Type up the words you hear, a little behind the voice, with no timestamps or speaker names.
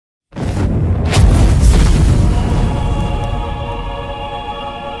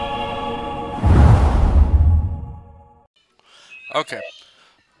Okay.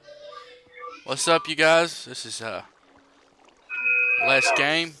 What's up, you guys? This is last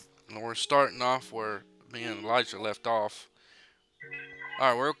game, and we're starting off where me and Elijah left off. All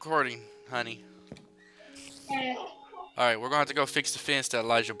right, we're recording, honey. All right, we're gonna have to go fix the fence that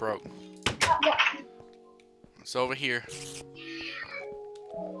Elijah broke. It's over here.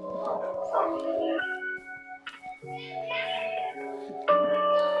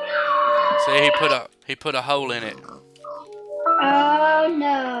 See, he put a hole in it. Oh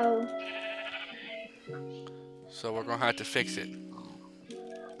no. So we're gonna have to fix it.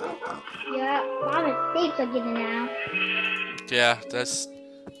 Yeah, Mama's steaks are getting out. Yeah,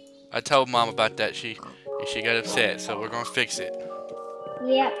 I told Mom about that. She got upset, so we're gonna fix it.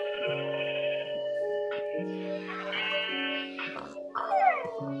 Yep.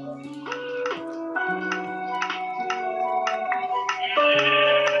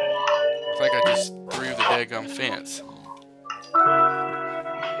 I think I just threw the daggum fence.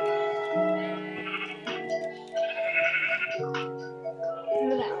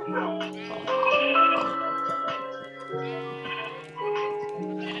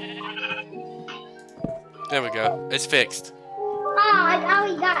 There we go. It's fixed. Oh, I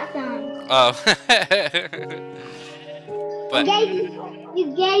already got some. Oh. But You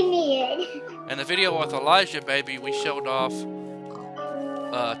gave me it. in the video with Elijah, baby, we showed off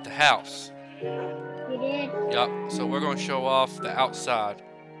the house. You did? Yup. So we're gonna show off the outside.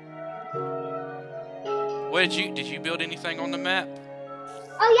 What did you build anything on the map?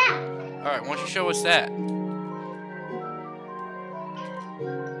 Oh yeah. All right. Why don't you show us that?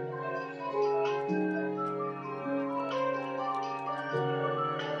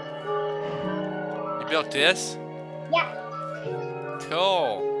 You built this? Yeah.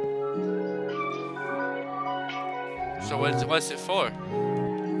 Cool. So what's it for?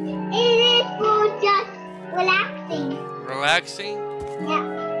 It is for just relaxing. Relaxing?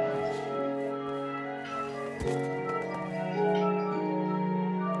 Yeah.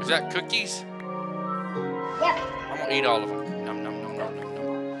 Is that cookies? Yep. I'm gonna eat all of them. Num num num num num num.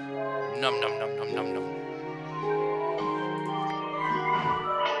 Num num num num num num.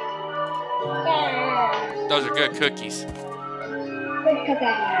 Yeah. Those are good cookies. Good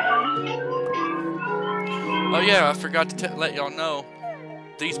cookie. Oh yeah, I forgot to let y'all know.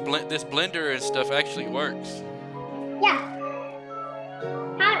 This blender and stuff actually works. Yeah.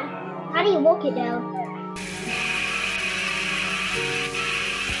 How do you work it though?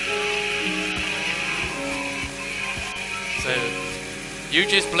 So you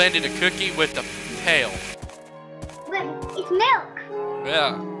just blended a cookie with the pail. But it's milk.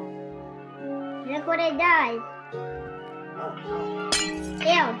 Yeah. Look what it does.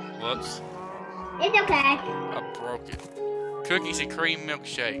 Ew. Whoops. It's okay. I broke it. Cookies and cream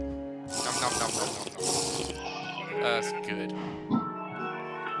milkshake. Nom nom nom nom nom nom. That's good.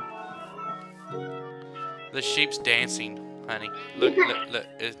 The sheep's dancing, honey. Look,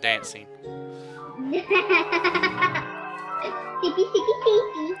 it's dancing. Sticky, sticky,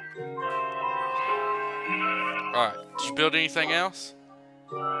 sticky. Alright, did you build anything else?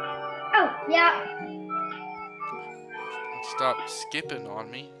 Oh, yeah. Stop skipping on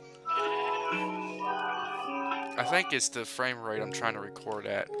me. I think it's the frame rate I'm trying to record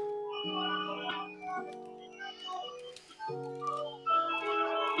at.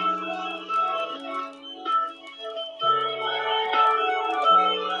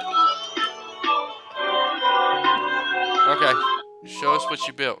 Okay, show us what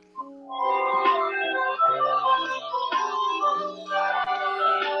you built.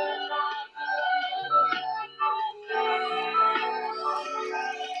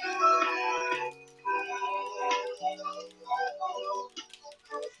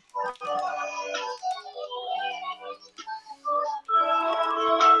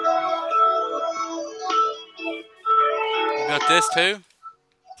 You built this too?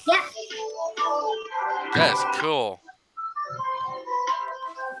 Yeah. That's cool.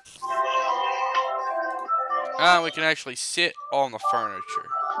 Ah, we can actually sit on the furniture.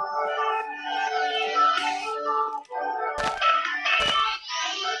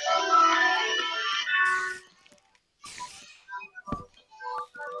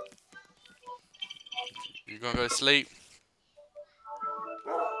 You gonna go to sleep?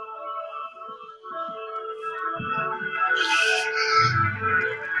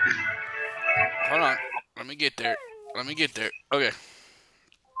 Hold on. Let me get there. Let me get there. Okay.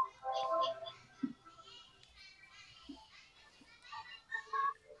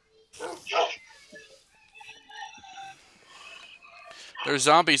 There's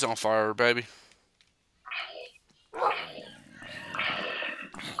zombies on fire, baby.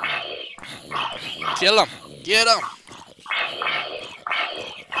 Kill them. Get them.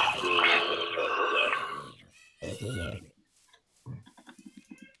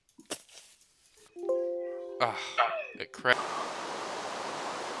 Ah, it crashed.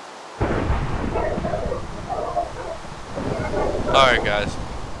 Alright guys,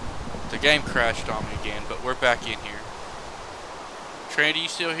 the game crashed on me again, but we're back in here. Trinity, you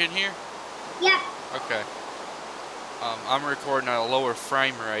still in here? Yep. Okay. I'm recording at a lower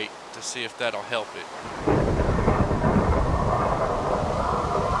frame rate to see if that'll help it.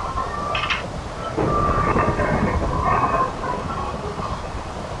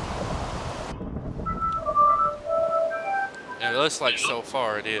 And it looks like so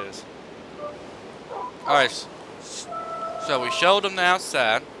far it is. Alright, so we showed them the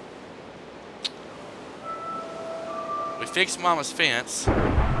outside. We fixed Mama's fence.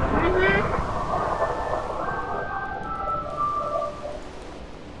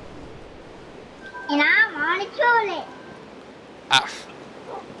 And I'm on a toilet. Ah.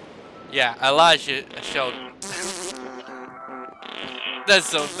 Yeah, Elijah showed. That's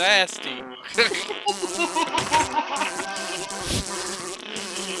so nasty.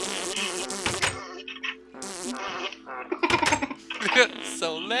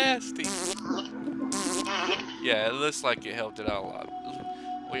 So nasty. Yeah, it looks like it helped it out a lot.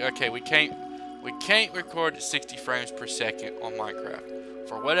 We can't record at 60 frames per second on Minecraft.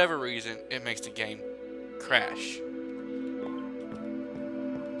 For whatever reason, it makes the game crash.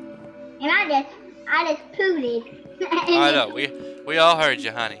 And I just pooted. I know, we all heard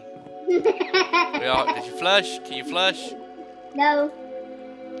you, honey. Did you flush? Can you flush? No.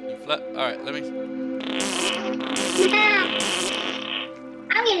 You flush? Alright, let me.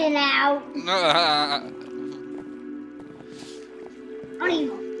 I'm getting out. No. I need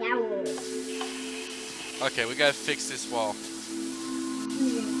towel. Okay, we gotta fix this wall.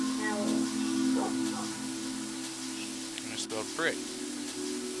 I'm gonna spell brick.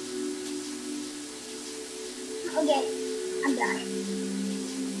 Okay, I'm done.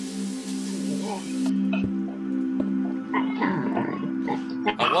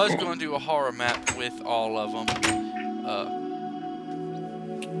 I was going to do a horror map with all of them.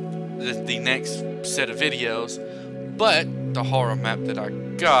 The next set of videos, but the horror map that I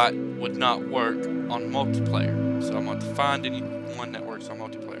got would not work on multiplayer. So I'm going to find anyone that works on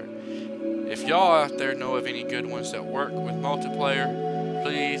multiplayer. If y'all out there know of any good ones that work with multiplayer,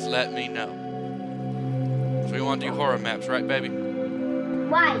 please let me know. So we want to do horror maps, right, baby?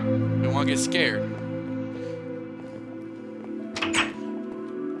 Why? We want to get scared.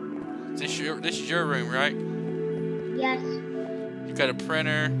 This is your room, right? Yes. You got a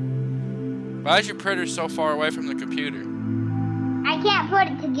printer. Why is your printer so far away from the computer? I can't put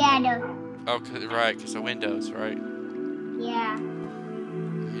it together. Oh, right, because of Windows, right? Yeah.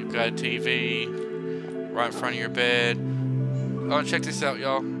 You've got a TV right in front of your bed. Oh, check this out,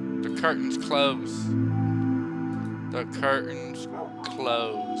 y'all. The curtain's closed. The curtain's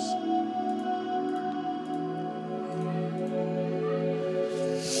closed.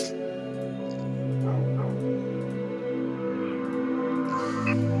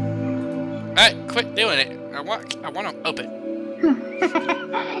 Alright, quit doing it. I want them open.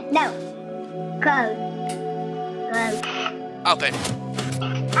 No. Close. Close. Open.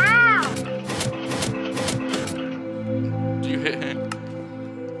 Ow! Do you hit him?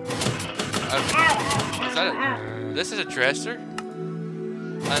 Is that this is a dresser?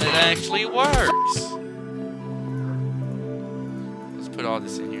 And it actually works. Let's put all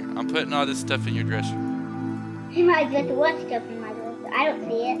this in here. I'm putting all this stuff in your dresser. You might put the what stuff in my dresser. I don't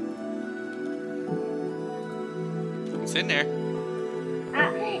see it. It's in there.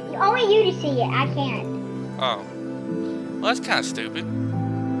 Only you to see it. I can't. Oh. Well, that's kind of stupid.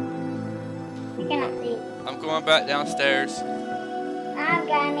 I cannot see it. I'm going back downstairs. I'm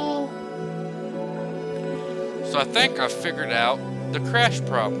coming. So I think I figured out the crash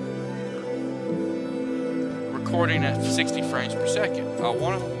problem. Recording at 60 frames per second. I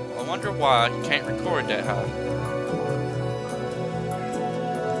wonder why you can't record that high.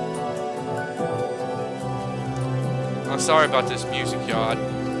 I'm sorry about this music, y'all.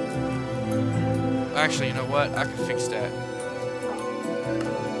 Actually, you know what? I can fix that.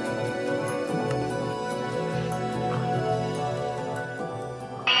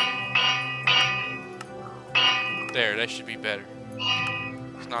 There, that should be better.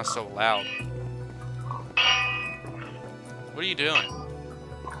 It's not so loud. What are you doing?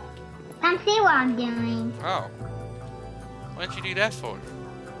 Come see what I'm doing. Oh. What did you do that for?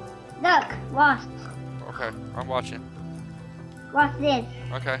 Look, wasps. Okay, I'm watching. What's this?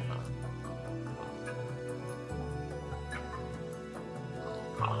 Okay.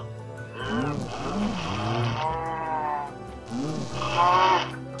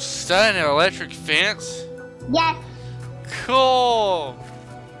 Is that an electric fence? Yes. Cool.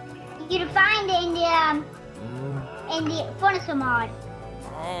 You can find it in the In the furniture mod.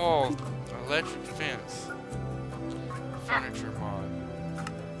 Oh, electric fence. Furniture mod.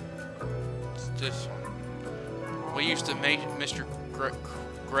 It's this one. We used to make Mr.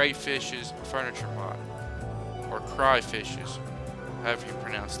 Grayfish's furniture mod. Or Cryfish's. However you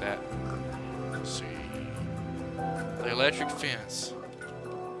pronounce that. Let's see. The electric fence.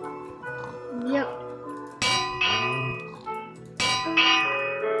 Yep.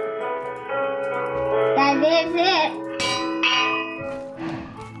 That is it.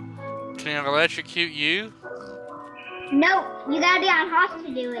 Can I electrocute you? Nope, you gotta be on horse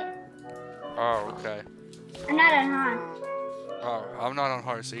to do it. Oh, okay. I'm not on horse. Oh, I'm not on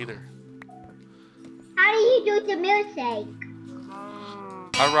horse either. How do you do the milkshake?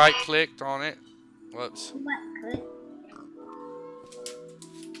 I right-clicked on it. Whoops. What could?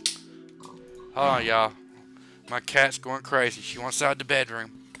 Hold on, y'all. My cat's going crazy. She wants out the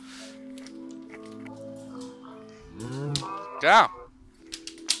bedroom. Go.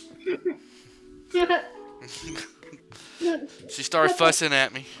 She started fussing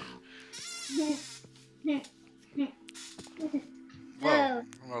at me. Whoa,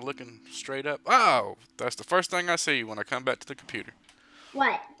 I'm looking straight up. Oh, that's the first thing I see when I come back to the computer.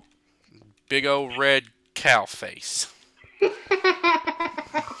 What? Big old red cow face.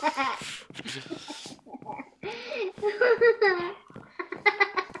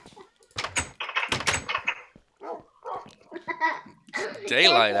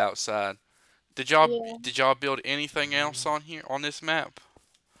 Daylight outside. Did y'all build anything else on here on this map?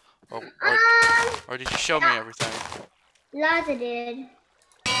 Or did you show me everything? Laza did.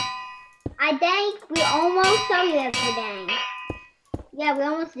 I think we almost showed you everything. Yeah, we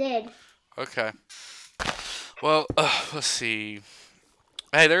almost did. Okay. Well, let's see.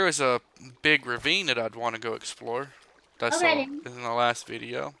 Hey, there was a big ravine that I'd want to go explore. That's Okay, in the last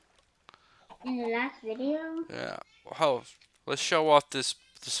video. In the last video? Yeah. Oh, let's show off this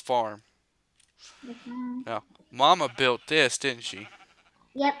farm. Now, Mama built this, didn't she?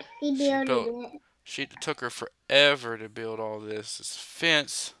 Yep, she built it. It took her forever to build all this. This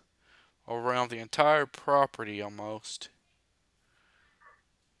fence around the entire property almost.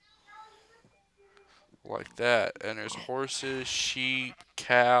 Like that. And there's horses, sheep,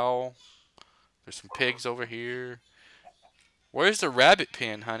 cow. There's some pigs over here. Where's the rabbit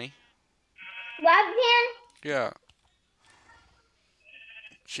pen, honey? Rabbit pen? Yeah.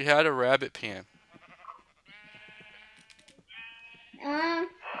 She had a rabbit pen.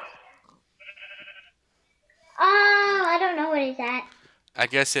 I don't know what is that. I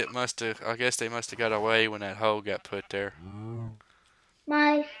guess they must have got away when that hole got put there.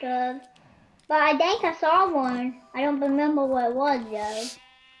 My stuff. But I think I saw one. I don't remember what it was though.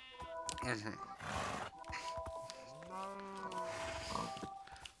 I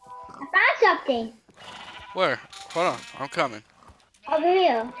found something. Where? Hold on, I'm coming. Over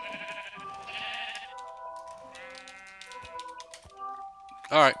here.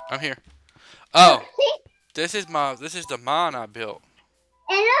 Alright, I'm here. Oh, See? this is the mine I built.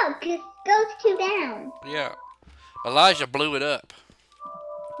 And look, it goes 2 down. Yeah. Elijah blew it up.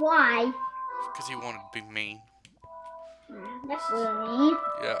 Why? Because he wanted to be mean. That's really mean.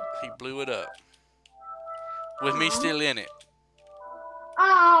 Yeah, he blew it up. With me still in it.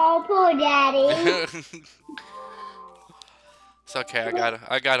 Oh, poor daddy. It's okay,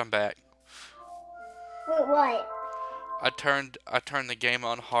 I got him back. Wait, what? I turned the game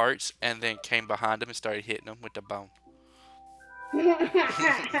on hearts and then came behind him and started hitting him with the bone.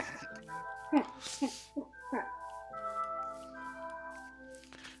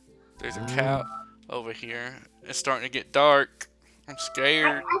 There's a cow over here. It's starting to get dark. I'm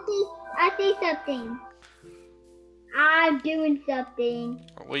scared. I see something. I'm doing something.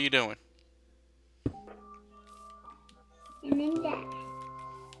 What are you doing? And then that.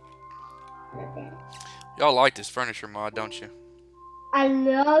 Y'all like this furniture mod, don't you? I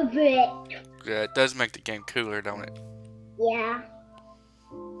love it. Yeah, it does make the game cooler, don't it? Yeah.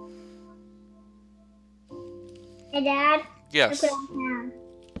 Hey, Dad. Yes. Look what I found.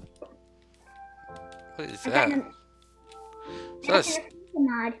 What is I that? found So that's a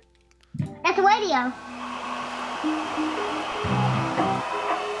mod. That's a radio.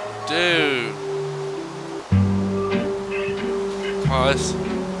 dude. Oh, let's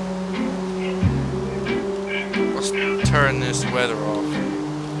turn this weather off.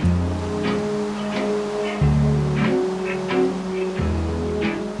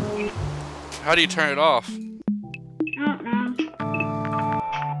 How do you turn it off? I don't know.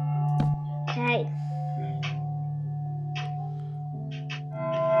 Okay.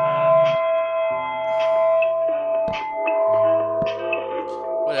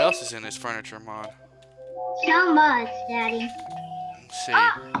 What else is in this furniture mod? So much, Daddy. Let's see.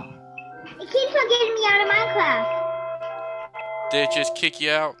 Oh, it keeps on getting me out of Minecraft. Did it just kick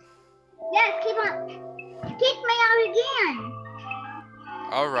you out? Yes, kick me out again.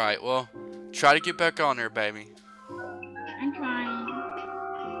 Alright, well, try to get back on there, baby. I'm trying.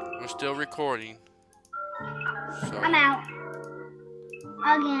 We're still recording. So, I'm out.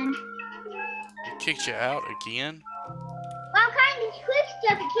 Again. it kicked you out again? Well, I'm trying to quick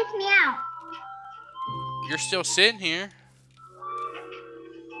stuff. It kicks me out. You're still sitting here.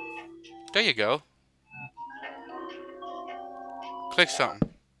 There you go. Click something.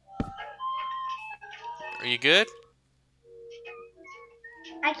 Are you good?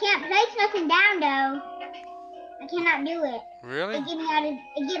 I can't place nothing down though. I cannot do it. Really? It get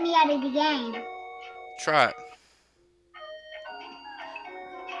me out of the game. Try it.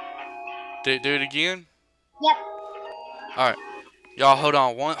 Do it again? Yep. Alright. Y'all hold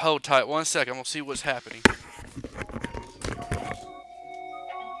on. Hold tight 1 second. We'll see what's happening.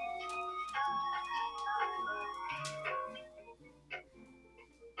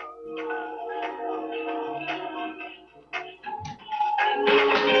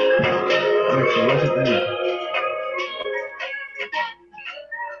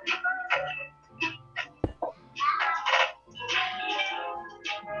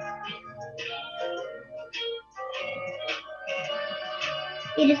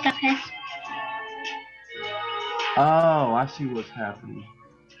 You just got pressed. Oh, I see what's happening.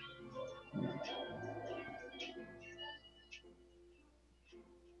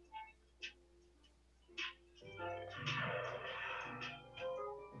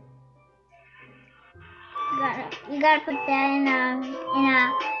 You gotta put that in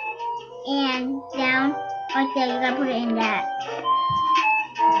and down like that. You gotta put it in that.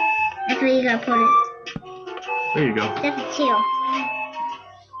 That's where you gotta put it. There you go. That's a chill.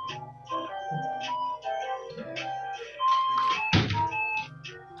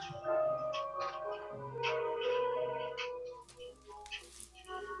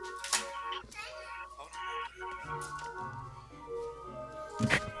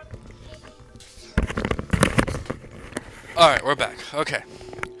 Alright, we're back. Okay.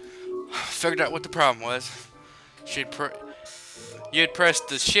 Figured out what the problem was. You had pressed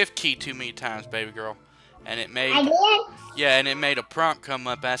the shift key too many times, baby girl. And it made... I did? Yeah, and it made a prompt come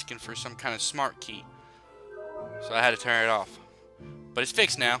up asking for some kind of smart key. So I had to turn it off. But it's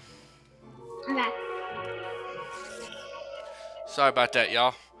fixed now. Okay. Sorry about that,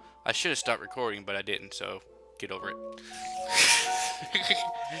 y'all. I should have stopped recording, but I didn't, so get over it.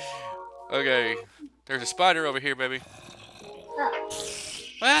 Okay. There's a spider over here, baby. Oh.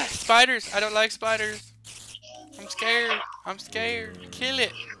 Ah, spiders! I don't like spiders. I'm scared. I'm scared. Kill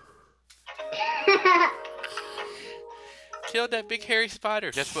it. Kill that big hairy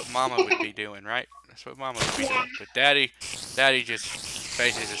spider. That's what Mama would be doing, right? That's what Mama would be doing. But Daddy just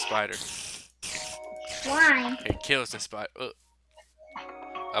faces the spider. Why? He kills the spider. Ugh.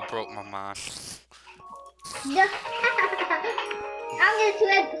 I broke my mind. I'm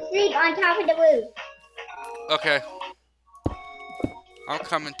gonna sleep on top of the roof. Okay. I'm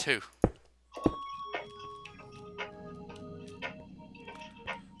coming too.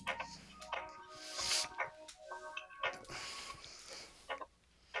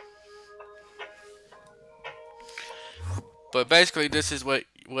 But basically, this is what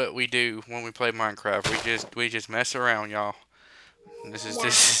we do when we play Minecraft. We just mess around, y'all. This is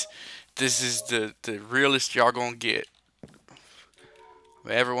the realest y'all gonna get.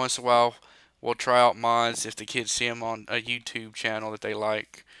 But every once in a while, we'll try out mods if the kids see them on a YouTube channel that they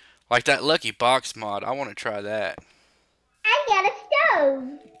like. Like that Lucky Box mod. I want to try that. I got a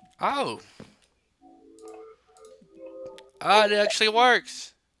stove. Oh. Oh, it actually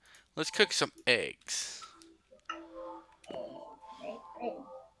works. Let's cook some eggs.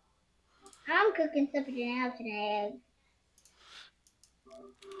 I'm cooking something else today.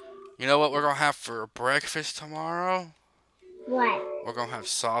 You know what we're going to have for breakfast tomorrow? What? We're going to have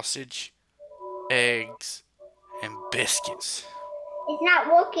sausage, eggs, and biscuits. It's not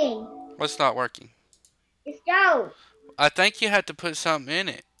working. What's not working? The stove. I think you had to put something in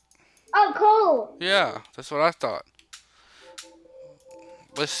it. Oh, cool. Yeah, that's what I thought.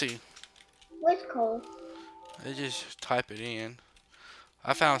 Let's see. What's cool? I just type it in.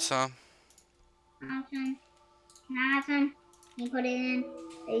 I found some. Awesome. Can I have some? Can you put it in,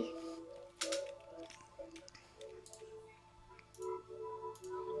 please?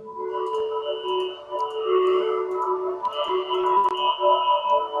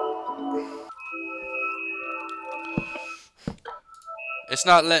 It's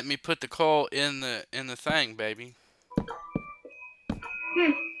not letting me put the coal in the thing, baby.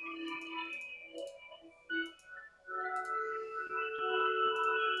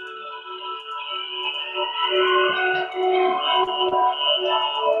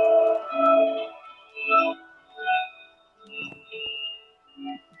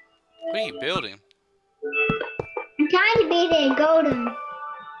 What are you building? I'm trying to beat a golden, but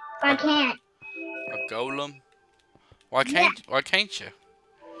I can't. A golem? Why can't you?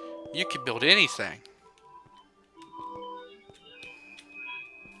 You can build anything.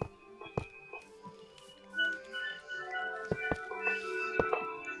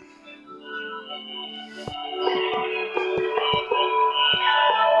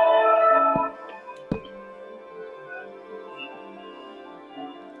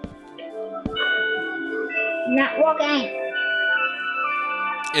 Not working.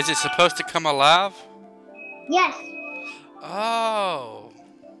 Is it supposed to come alive? Yes, Oh.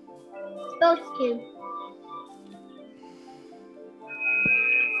 supposed to.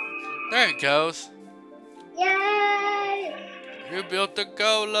 There it goes. Yes. You built the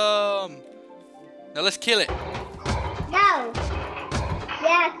golem. Now let's kill it. No.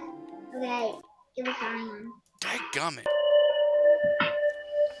 Yes. Okay. Give us iron. Dadgummit.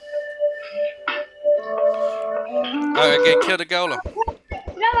 Alright, okay, kill the golem.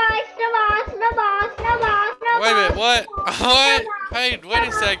 Snowball, snowball, snowball, snowball, snowball. Wait a minute, what? What? Hey, wait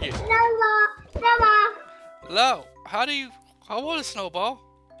a second. Snowball, snowball. Hello, how do you... I want a snowball.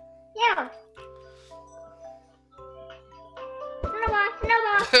 Yeah. Snowball,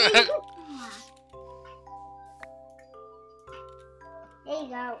 snowball. There you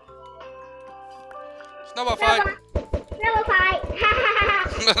go. Snowball fight. Snowball fight. Snowball,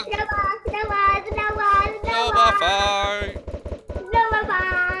 snowball, snowball, snowball. Snowball fight. Snowball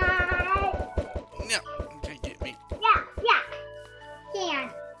fight. No, you can't get me. Yeah, yeah. Can.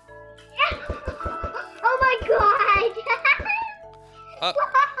 Oh my god. Uh,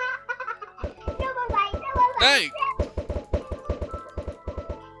 Snowball fight, snowball fight. hey.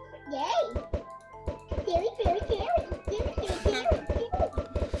 Yay. Silly, silly, silly. Silly, silly, silly, silly.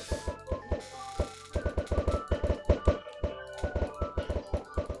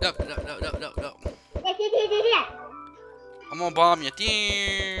 No, no, no, no, no, no. Yeah. I'm gonna bomb you.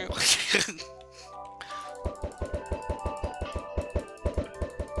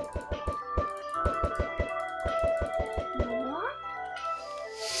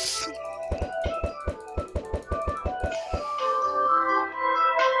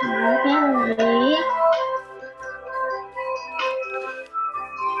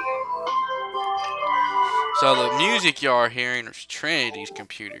 So the music y'all are hearing is Trinity's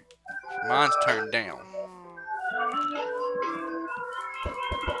computer. Mine's turned down.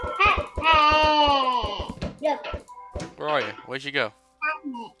 Hey! Look. Where are you? Where'd you go?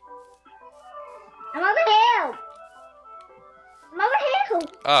 I'm over here. I'm over here.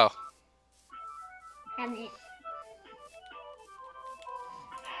 Oh. Cabinet.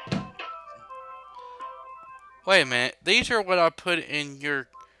 Wait a minute. These are what I put in your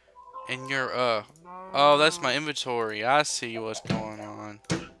oh, that's my inventory. I see what's going on.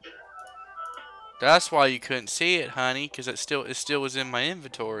 That's why you couldn't see it, honey, because it still was in my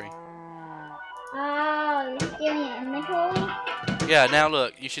inventory. Oh, it's still in your inventory? Yeah, now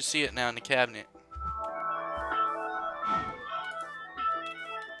look, you should see it now in the cabinet.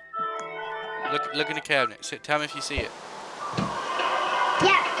 Look in the cabinet. Tell me if you see it.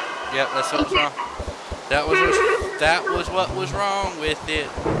 Yeah. Yep, that's what was wrong. That was what was wrong with it.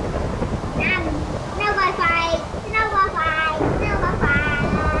 Snowball fight. Snowball fight. Snowball fight.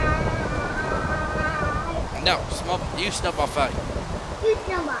 No, you snowball fight. You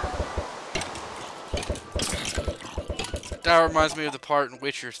snowball. That reminds me of the part in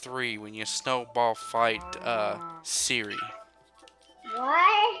Witcher 3 when you snowball fight Siri.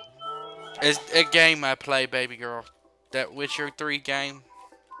 What? It's a game I play, baby girl. That Witcher 3 game.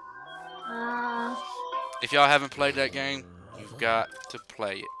 If y'all haven't played that game, you've got to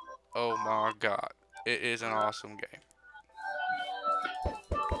play it. Oh my god. It is an awesome game.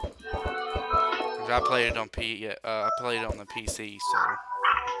 'Cause I played it on I played it on the PC, so.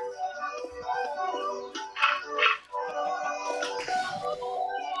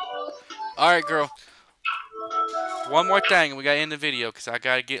 Alright, girl. One more thing, and we gotta end the video, because I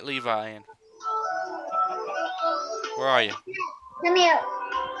gotta get Levi in. Where are you? Come here.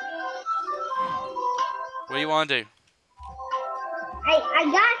 What do you want to do? I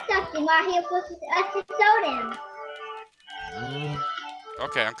got something right here for us to show them.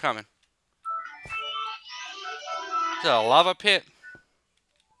 Okay, I'm coming. Is that a lava pit?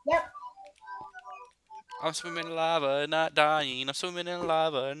 Yep. I'm swimming in lava, not dying. I'm swimming in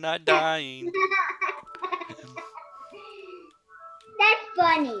lava, not dying. That's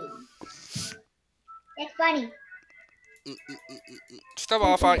funny. That's funny.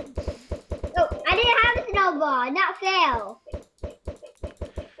 Snowball fight. Oh, I didn't have a snowball. Not fail.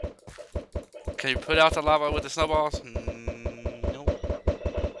 Can you put out the lava with the snowballs? Nope.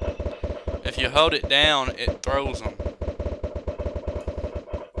 If you hold it down, it throws them.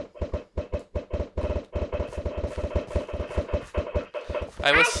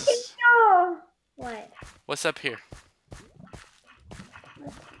 Hey, What? what's up here?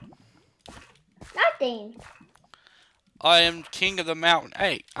 Nothing. I am king of the mountain.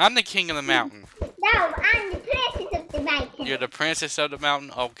 Hey, I'm the king of the mountain. No, I'm the princess of the mountain. You're the princess of the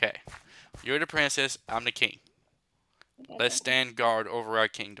mountain? Okay. You're the princess, I'm the king. Let's stand guard over our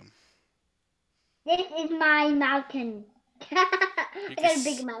kingdom. This is my mountain. I got a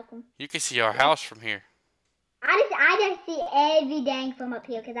big mountain. You can see our house from here. I just see every dang from up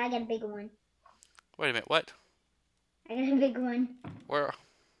here because I got a big one. Wait a minute, what? I got a big one. Where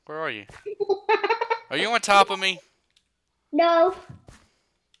are you? Are you on top of me? No.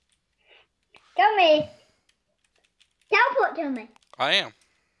 Tell me. Teleport to me. I am.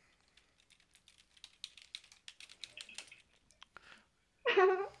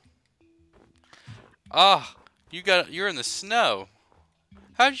 Ah, you're in the snow.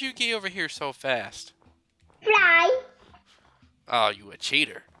 How did you get over here so fast? Fly. Oh, you a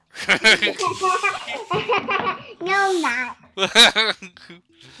cheater. No, I'm not.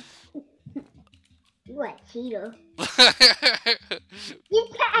 You a cheater. You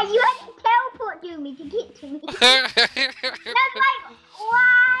had to teleport to me to get to me. That's like,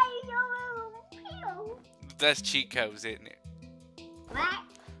 why you? That's cheat codes, isn't it? What?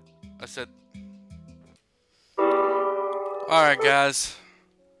 I said. Alright, guys.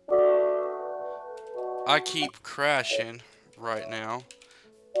 I keep crashing right now.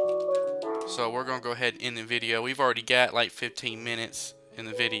 So we're going to go ahead and end the video. We've already got like 15 minutes in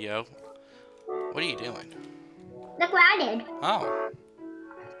the video. What are you doing? Look what I did. Oh.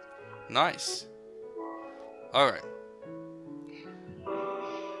 Nice. Alright.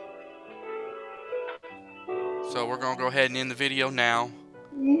 So we're going to go ahead and end the video now.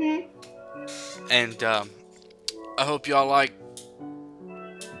 And I hope y'all like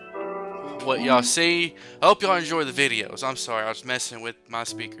what y'all see. I hope y'all enjoy the videos. I'm sorry, I was messing with my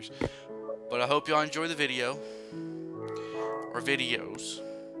speakers. But I hope y'all enjoy the video. Or videos.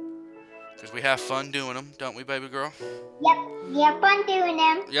 Because we have fun doing them, don't we, baby girl? Yep, we have fun doing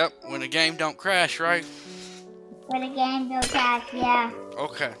them. Yep, when the game don't crash, right? When the game don't crash, yeah.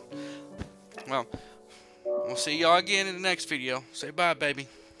 Okay. Well, we'll see y'all again in the next video. Say bye, baby.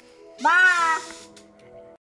 Bye.